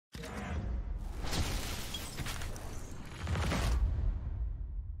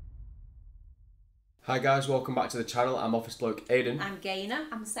Hi guys, welcome back to the channel. I'm Office Bloke Aidan. I'm Gaynor.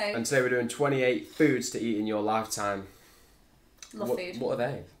 I'm Sophie. And today we're doing 28 foods to eat in your lifetime. Love food. What are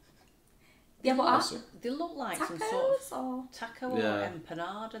they? Yeah, what are They look like tacos some sort of or taco or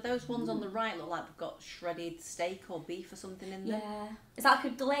empanada. Those ones on the right look like they've got shredded steak or beef or something in there. yeah. Is that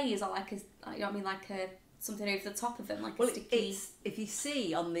like a glaze or like a, you know what I mean, like a something over the top of them, like a sticky? It's, if you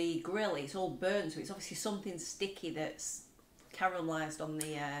see on the grill, it's all burnt, so it's obviously something sticky that's caramelised on the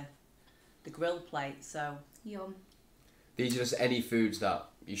grill plate. So Yum. These are just any foods that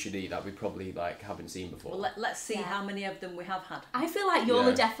you should eat that we probably haven't seen before. well, let's see how many of them we have had. I feel like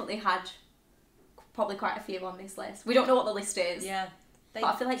Yola definitely had probably quite a few on this list. We don't know what the list is. Yeah, But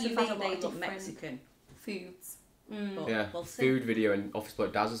I feel like you've had a lot they of look different Mexican. foods. But Yeah, we'll see. food video and Office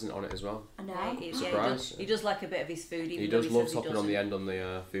Bloke Daz isn't on it as well. I know. Surprise. He does like a bit of his food. He does love hopping on the end on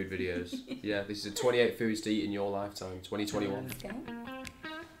the food videos. Yeah, this is 28 foods to eat in your lifetime, 2021. Okay.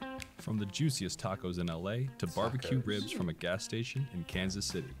 From the juiciest tacos in LA to barbecue ribs from a gas station in Kansas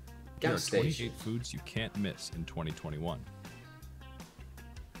City. There are 28 foods you can't miss in 2021.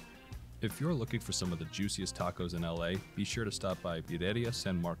 If you're looking for some of the juiciest tacos in LA, be sure to stop by Birreria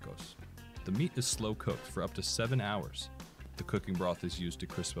San Marcos. The meat is slow cooked for up to 7 hours. The cooking broth is used to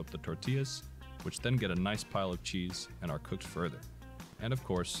crisp up the tortillas, which then get a nice pile of cheese and are cooked further. And of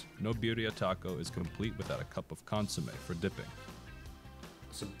course, no birria taco is complete without a cup of consomme for dipping.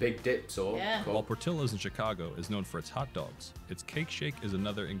 It's a big dip, so cool. While Portillo's in Chicago is known for its hot dogs, its cake shake is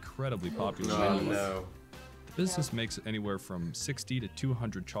another incredibly popular Oh menu. no. The business makes anywhere from 60 to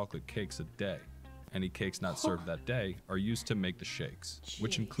 200 chocolate cakes a day. Any cakes not served that day are used to make the shakes,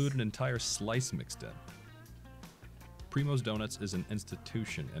 which include an entire slice mixed in. Primo's Donuts is an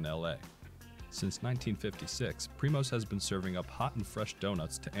institution in LA. Since 1956, Primo's has been serving up hot and fresh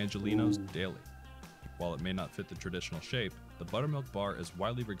donuts to Angelinos daily. While it may not fit the traditional shape, the buttermilk bar is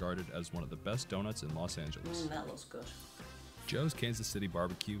widely regarded as one of the best donuts in Los Angeles. That looks good. Joe's Kansas City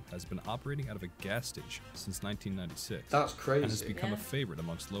Barbecue has been operating out of a gas station since 1996. That's crazy. And has become a favorite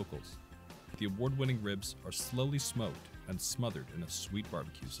amongst locals. The award-winning ribs are slowly smoked and smothered in a sweet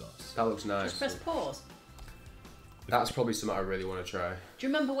barbecue sauce. That looks nice. Just press pause. That's probably something I really want to try. Do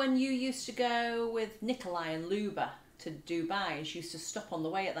you remember when you used to go with Nikolai and Luba to Dubai and she used to stop on the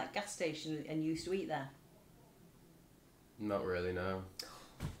way at that gas station and you used to eat there? Not really, no.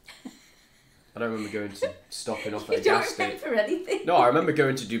 I don't remember stopping off at a You don't gas station. remember anything? No, I remember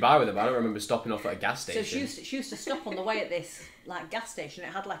going to Dubai with them. I don't remember stopping off at a gas station. So she used to stop on the way at this like gas station.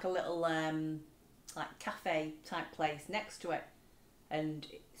 It had like a little like cafe type place next to it, and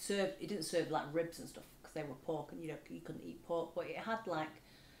it didn't serve like ribs and stuff because they were pork and you couldn't eat pork, but it had like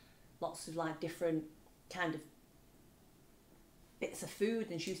lots of like different kind of bits of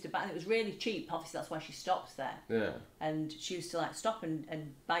food, and she used to buy, and it was really cheap. Obviously that's why she stopped there. Yeah. And she used to like stop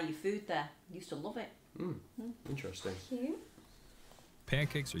and buy your food there. Used to love it. Interesting. Cute.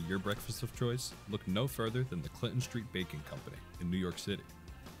 Pancakes are your breakfast of choice? Look no further than the Clinton Street Baking Company in New York City.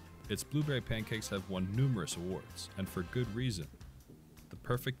 Its blueberry pancakes have won numerous awards, and for good reason. The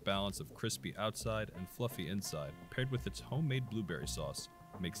perfect balance of crispy outside and fluffy inside, paired with its homemade blueberry sauce,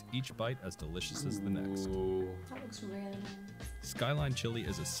 makes each bite as delicious as the next. Ooh. That looks really nice. Skyline Chili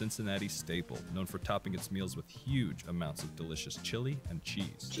is a Cincinnati staple, known for topping its meals with huge amounts of delicious chili and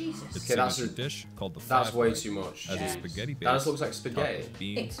cheese. Jesus. Its Okay, that's signature dish, called the That's Five way Way, too much. has a spaghetti base. That just looks like topped spaghetti. with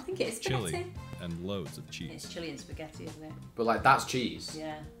beans, I think it is chili, spaghetti. and loads of It's cheese. chili and spaghetti, isn't it? But like, that's cheese.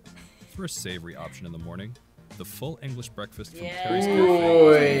 Yeah. For a savory option in the morning, the full English breakfast from Yeah. Terry's Cafe is one of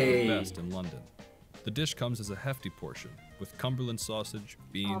Oi. the best in London. The dish comes as a hefty portion, with Cumberland sausage,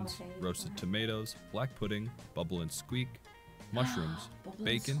 beans, favourite. roasted tomatoes, black pudding, bubble and squeak, mushrooms, Bubble and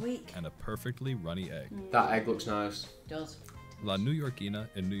bacon, squeak. and a perfectly runny egg. That egg looks nice. Does. La New Yorkina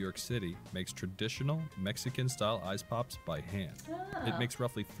in New York City makes traditional Mexican-style ice pops by hand. It makes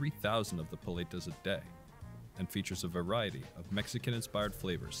roughly 3,000 of the paletas a day, and features a variety of Mexican-inspired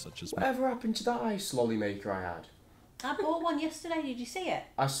flavors such as Whatever happened to that ice lolly maker I had? I bought one yesterday. Did you see it?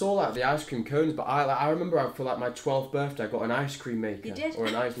 I saw like the ice cream cones, but I remember for like my 12th birthday I got an ice cream maker. You did? Or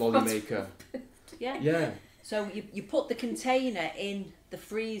an ice lolly maker. Yeah. Yeah. So you put the container in the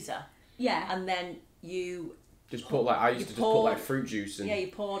freezer, Yeah. and then you Just put like, I used to just put like fruit juice and... you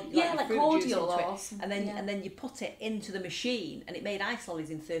poured Yeah, the like fruit juice cordial into or it, something, and then yeah. and then you put it into the machine, and it made ice lollies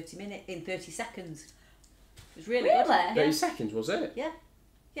in 30 seconds. It was really good. Really? 30 seconds, was it? Yeah,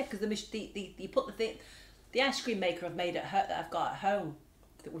 yeah, because you put the ice cream maker I've made that I've got at home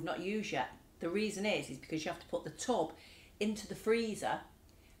that we've not used yet. The reason is because you have to put the tub into the freezer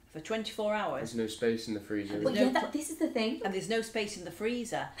for 24 hours. There's no space in the freezer. But no yeah, this is the thing. And there's no space in the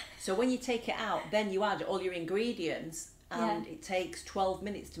freezer. So when you take it out, then you add all your ingredients and it takes 12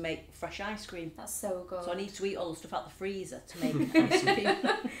 minutes to make fresh ice cream. That's so good. So I need to eat all the stuff out the freezer to make ice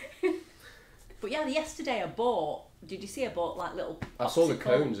cream. But yeah, yesterday I bought. Did you see? I bought like little. I saw the popsicle-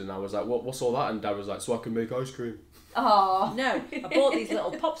 cones and I was like, what's all that? And Dad was like, so I can make ice cream. Oh. No, I bought these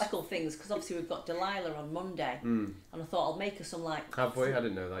little popsicle things because obviously we've got Delilah on Monday, and I thought I'll make her some like. Have we? I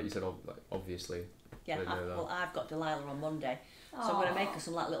didn't know that. You said obviously. Yeah, I didn't know that. well, I've got Delilah on Monday, so I'm going to make her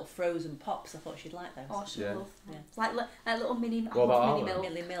some like little frozen pops. I thought she'd like those. Oh, she Yeah. loves them. Yeah. It's like a little mini, What about mini Arlo?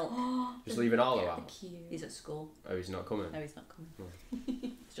 milk. Millie Milk. Just leaving Arlo They're out. cute. He's at school. Oh, he's not coming. No, he's not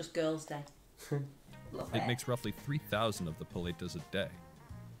coming. It's just Girls' Day. Love It makes roughly 3,000 of the paletas a day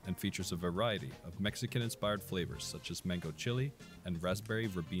and features a variety of Mexican-inspired flavors such as mango chili and raspberry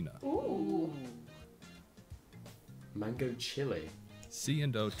verbena. Ooh. Mango chili.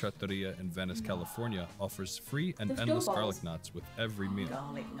 C&O Trattoria in Venice, California offers free and Those endless dough garlic balls. knots with every meal.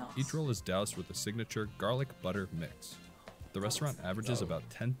 Garlic nuts. Each roll is doused with a signature garlic butter mix. The restaurant averages about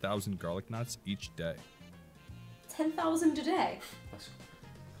 10,000 garlic knots each day. 10,000 a day. That's,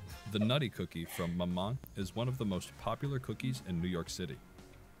 The Nutty Cookie from Maman is one of the most popular cookies in New York City.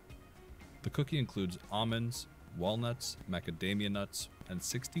 The cookie includes almonds, walnuts, macadamia nuts, and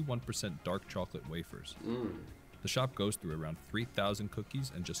 61% dark chocolate wafers. The shop goes through around 3,000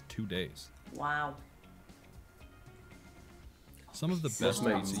 cookies in just 2 days. Wow. Some of the Must best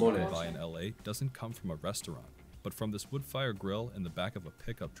make pizza you money. can buy in LA doesn't come from a restaurant, but from this wood fire grill in the back of a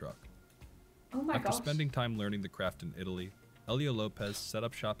pickup truck. Oh my After gosh. spending time learning the craft in Italy, Elio Lopez set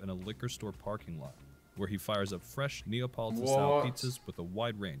up shop in a liquor store parking lot, where he fires up fresh Neapolitan-style What? pizzas with a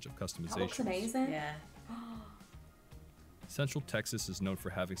wide range of That looks customizations. amazing. Yeah. Central Texas is known for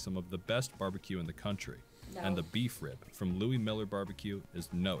having some of the best barbecue in the country, No. and the beef rib from Louis Miller Barbecue is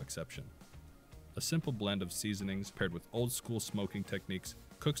no exception. A simple blend of seasonings paired with old-school smoking techniques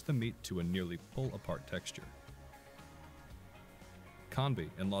cooks the meat to a nearly pull-apart texture. Conby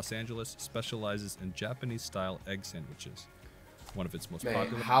in Los Angeles specializes in Japanese-style egg sandwiches. One of its most mate,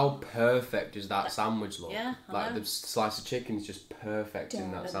 popular. how perfect does that sandwich look? Yeah, I Like know. the slice of chicken is just perfect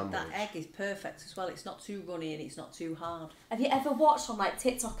in that And sandwich. that egg is perfect as well. It's not too runny and it's not too hard. Have you ever watched on like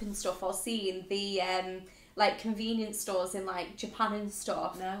TikTok and stuff or seen the like convenience stores in like Japan and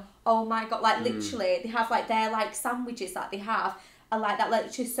stuff? No. Oh my god, like literally they have like their like sandwiches that they have are like that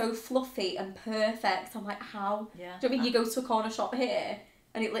like just so fluffy and perfect. I'm like, how? Yeah. Do you know what I mean you go to a corner shop here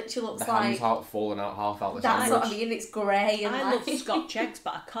and it literally looks The like ham's out, falling out half out the that's sandwich. what I mean, it's grey and I like love Scotch eggs,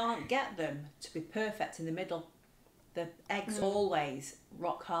 but I can't get them to be perfect in the middle. The eggs always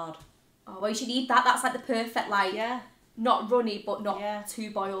rock hard. Oh well you should eat that. That's like the perfect like Yeah, not runny but not Yeah.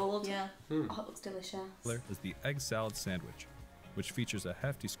 too boiled. yeah. Oh, it looks delicious. is the egg salad sandwich, which features a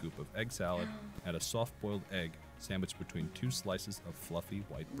hefty scoop of egg salad and a soft-boiled egg sandwiched between 2 slices of fluffy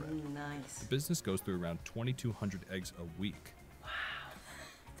white bread. Nice. The business goes through around 2,200 eggs a week.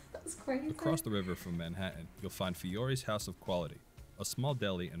 That's crazy. Across the river from Manhattan, you'll find Fiore's House of Quality, a small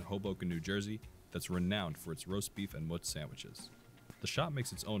deli in Hoboken, New Jersey that's renowned for its roast beef and mutz sandwiches. The shop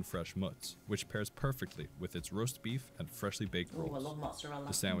makes its own fresh mutz, which pairs perfectly with its roast beef and freshly baked Oh, I rolls. love mozzarella.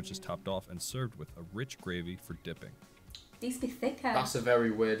 The sandwich is topped off and served with a rich gravy for dipping. These be thicker. That's a very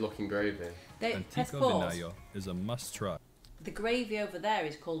weird looking gravy. They, Antico pause. Vinayo is a must-try. The gravy over there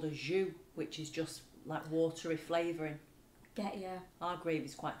is called a jus, which is just like watery flavouring. Get ya. Our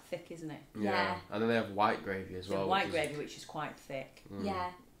gravy's quite thick, isn't it? Yeah. And then they have white gravy as The well. white which is gravy, which is quite thick.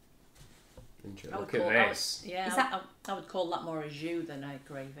 Yeah. interesting. I would Look at call- this. Yeah, Is I- that- I would call that more a jus than a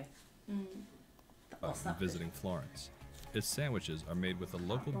gravy. What's that? Visiting Florence. Its sandwiches are made with a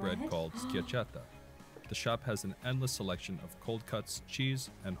local bread Bread? called schiacciata. The shop has an endless selection of cold cuts, cheese,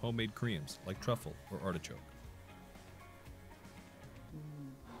 and homemade creams like truffle or artichoke.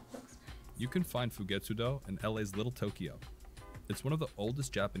 You can find Fugetsudo in LA's Little Tokyo. It's one of the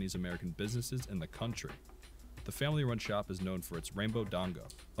oldest Japanese-American businesses in the country. The family-run shop is known for its rainbow dango,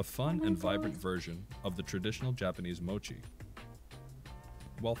 a fun and vibrant version of the traditional Japanese mochi.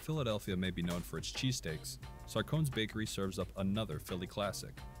 While Philadelphia may be known for its cheesesteaks, Sarcone's Bakery serves up another Philly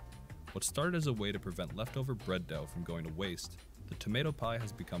classic. What started as a way to prevent leftover bread dough from going to waste, the tomato pie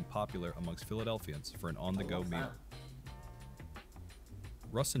has become popular amongst Philadelphians for an on-the-go love meal. that.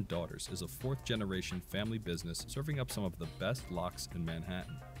 Russ and Daughters is a 4th-generation family business serving up some of the best lox in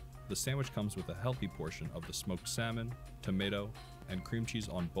Manhattan. The sandwich comes with a healthy portion of the smoked salmon, tomato, and cream cheese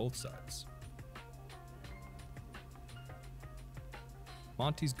on both sides.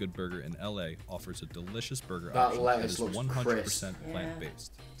 Monty's Good Burger in LA offers a delicious burger That option that lettuce is looks 100% crisp.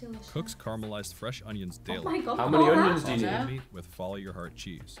 plant-based. Delicious. Cooks caramelized fresh onions Oh daily. my god. How many all that? onions do you Yeah. need? Meat with follow your heart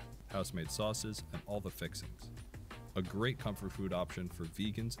cheese, house-made sauces, and all the fixings. A great comfort food option for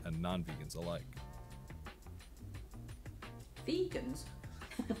vegans and non-vegans alike. Vegans.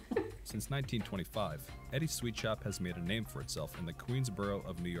 Since 1925, Eddie's Sweet Shop has made a name for itself in the Queensboro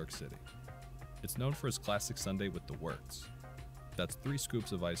of New York City. It's known for its classic sundae with the works. That's 3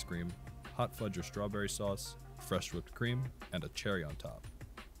 scoops of ice cream, hot fudge or strawberry sauce, fresh whipped cream, and a cherry on top.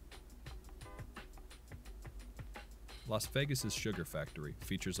 Las Vegas's Sugar Factory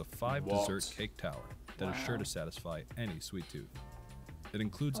features a 5-dessert cake tower that is sure to satisfy any sweet tooth. It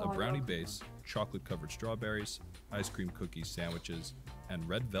includes a brownie base, chocolate-covered strawberries, ice cream cookies sandwiches, and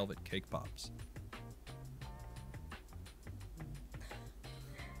red velvet cake pops.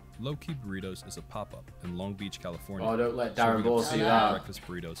 Low Key Burritos is a pop-up in Long Beach, California. Oh, don't let serving Darren Ball up see simple that. breakfast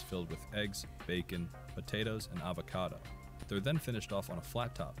burritos filled with eggs, bacon, potatoes, and avocado. They're then finished off on a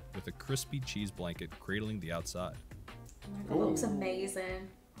flat top with a crispy cheese blanket cradling the outside. That looks amazing.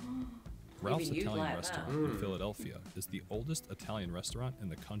 Ralph's Even you'd Italian like Restaurant that. in Philadelphia is the oldest Italian restaurant in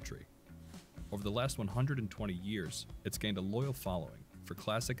the country. Over the last 120 years, it's gained a loyal following for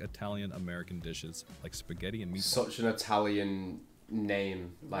classic Italian-American dishes like spaghetti and meatballs. Such an Italian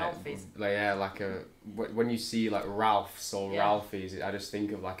name, Ralphie's. When you see like Ralph's or Yeah. Ralphie's, I just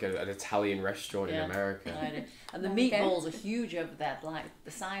think of like an Italian restaurant in America. I know. And the There you go. meatballs are huge over there, like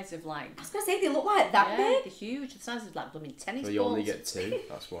the size of like. I was going to say, they look like that Yeah, big. they're huge. The size of like blooming tennis So you balls. only get 2.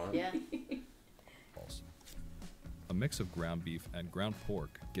 That's why. Yeah. A mix of ground beef and ground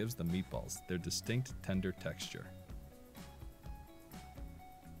pork gives the meatballs their distinct tender texture.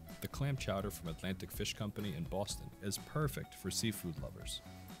 The clam chowder from Atlantic Fish Company in Boston is perfect for seafood lovers.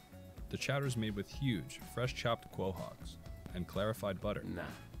 The chowder is made with huge, fresh chopped quahogs and clarified butter. Nah.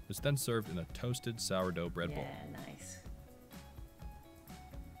 It's then served in a toasted sourdough bread bowl. Yeah, nice.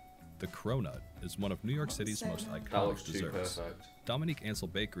 The Cronut is one of New York City's so most nice. That iconic looks too desserts. perfect. Dominique Ansel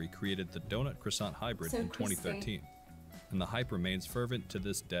Bakery created the donut croissant hybrid So in crispy. 2013, and the hype remains fervent to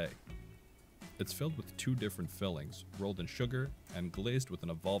this day. It's filled with 2 different fillings, rolled in sugar and glazed with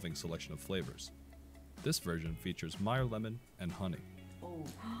an evolving selection of flavors. This version features Meyer lemon and honey. Oh,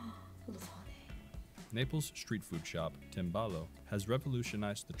 Love honey. Naples street food shop Timballo has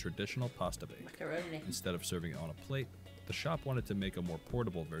revolutionized the traditional pasta bake. macaroni. Instead of serving it on a plate, the shop wanted to make a more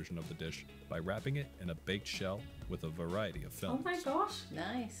portable version of the dish by wrapping it in a baked shell with a variety of Oh fillings. my gosh.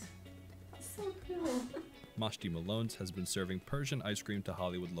 Nice. That's so cool. Mashti Malone's has been serving Persian ice cream to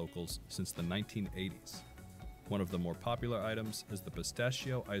Hollywood locals since the 1980s. One of the more popular items is the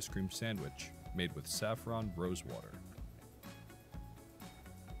pistachio ice cream sandwich made with saffron rose water.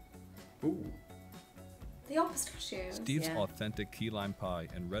 Ooh. They are pistachios. Steve's Yeah. authentic key lime pie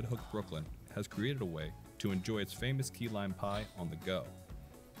in Red Hook, Brooklyn has created a way to enjoy its famous key lime pie on the go.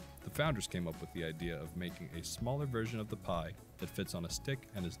 The founders came up with the idea of making a smaller version of the pie that fits on a stick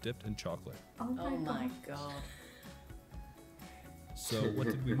and is dipped in chocolate. Oh my, Oh my god. god. So what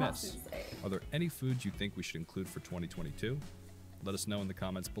did we That's miss? insane. Are there any foods you think we should include for 2022? Let us know in the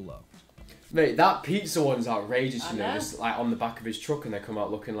comments below. Mate, that pizza one's outrageous, I you know, know. just like on the back of his truck and they come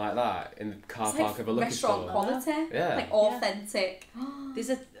out looking like that in the car It's park like of a liquor restaurant store. quality. Yeah. Like authentic. There's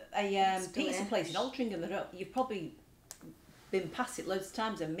a It's pizza delish. place in Altrincham that you've probably been past it loads of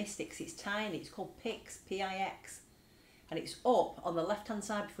times and missed it 'cause it's tiny. It's called Pix, P-I-X. And it's up on the left-hand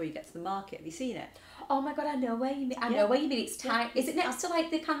side before you get to the market. Have you seen it? Oh my god, I know where you mean. I Yeah. know where you mean. It's Yeah. tight. Is it next to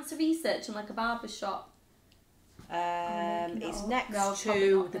like the cancer research and like a barber shop? making it It's up. next No, probably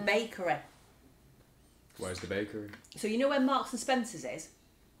to not the then. bakery. Where's the bakery? So you know where Marks and Spencer's is?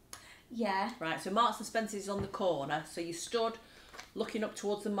 Yeah. Right, so Marks and Spencer's is on the corner. So you stood looking up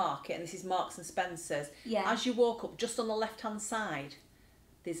towards the market and this is Marks and Spencer's. Yeah. As you walk up, just on the left-hand side,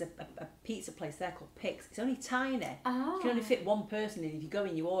 there's a pizza place there called Pix. It's only tiny. Oh. You can only fit one person in. If you go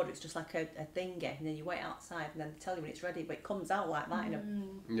in, you order. It's just like a thingy, and then you wait outside, and then they tell you when it's ready. But it comes out like that,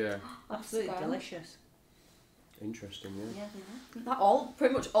 Yeah. absolutely Let's go. delicious. Interesting, yeah. Yeah, That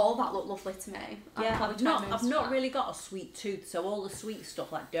pretty much all that looked lovely to me. yeah. probably I've try not, most I've of not that. really got a sweet tooth, so all the sweet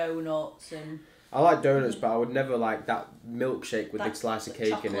stuff like donuts and I like donuts, but I would never like that milkshake with that the slice of cake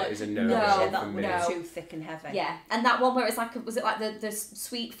in it chocolate- is a no No, for that me. would no. be too thick and heavy. Yeah, and that one where it's like, was it like the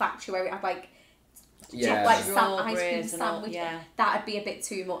sweet factory where it had like Yeah. like ice cream Strawberries and all, sandwich? yeah. That'd be a bit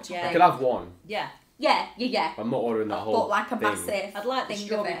too much. Yeah. I I think. could have one. Yeah. Yeah. I'm not ordering that whole But like a thing. massive. I'd like the thing of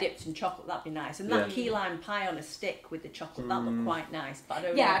strawberry it. dipped in chocolate. That'd be nice. And that Yeah. key lime pie on a stick with the chocolate, that looked quite nice. But I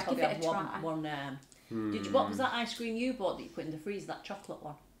don't Yeah, know. I'd Probably give it have a one. try. One. Did you? What was that ice cream you bought that you put in the freezer? That chocolate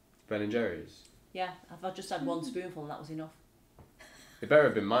one. Ben and Jerry's. Yeah, I've just had one spoonful and that was enough. It better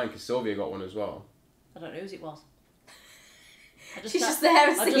have been mine because Sylvia got one as well. I don't know whose it was. I She's just there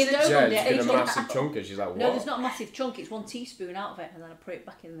I singing just it. Yeah, opened it's it. been a It's like- massive chunk and she's like, what? No, there's not a massive chunk. It's 1 teaspoon out of it, and then I put it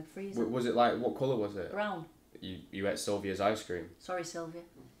back in the freezer. Was it like, what colour was it? Brown. You ate Sylvia's ice cream. Sorry, Sylvia.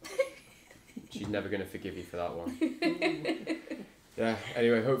 She's never going to forgive you for that one. Yeah,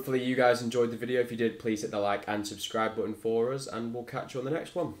 anyway, hopefully you guys enjoyed the video. If you did, please hit the like and subscribe button for us, and we'll catch you on the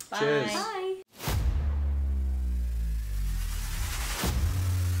next one. Bye. Cheers. Bye.